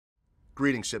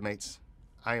Greetings, shipmates.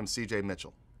 I am CJ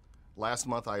Mitchell. Last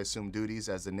month, I assumed duties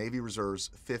as the Navy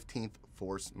Reserve's 15th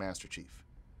Force Master Chief.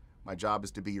 My job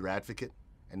is to be your advocate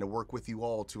and to work with you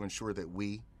all to ensure that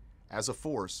we, as a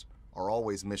force, are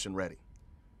always mission ready.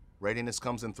 Readiness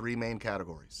comes in three main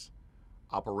categories: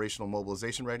 operational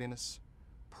mobilization readiness,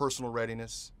 personal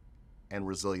readiness, and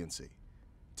resiliency.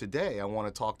 Today, I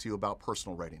want to talk to you about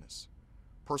personal readiness.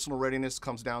 Personal readiness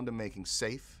comes down to making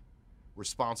safe,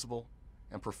 responsible,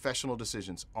 and professional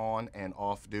decisions on and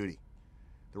off duty.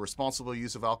 The responsible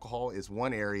use of alcohol is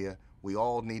one area we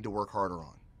all need to work harder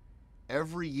on.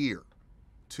 Every year,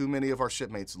 too many of our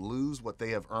shipmates lose what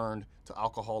they have earned to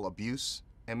alcohol abuse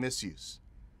and misuse.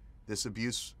 This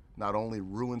abuse not only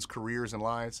ruins careers and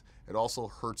lives, it also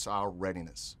hurts our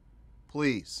readiness.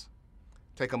 Please,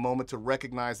 take a moment to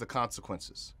recognize the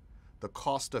consequences, the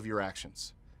cost of your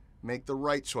actions. Make the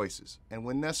right choices, and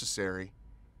when necessary,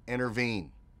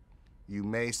 intervene. You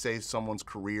may save someone's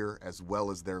career as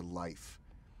well as their life.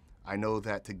 I know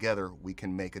that together we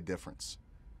can make a difference.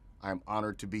 I am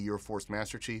honored to be your Force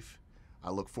Master Chief. I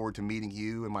look forward to meeting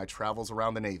you in my travels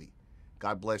around the Navy.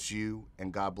 God bless you,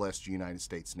 and God bless the United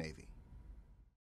States Navy.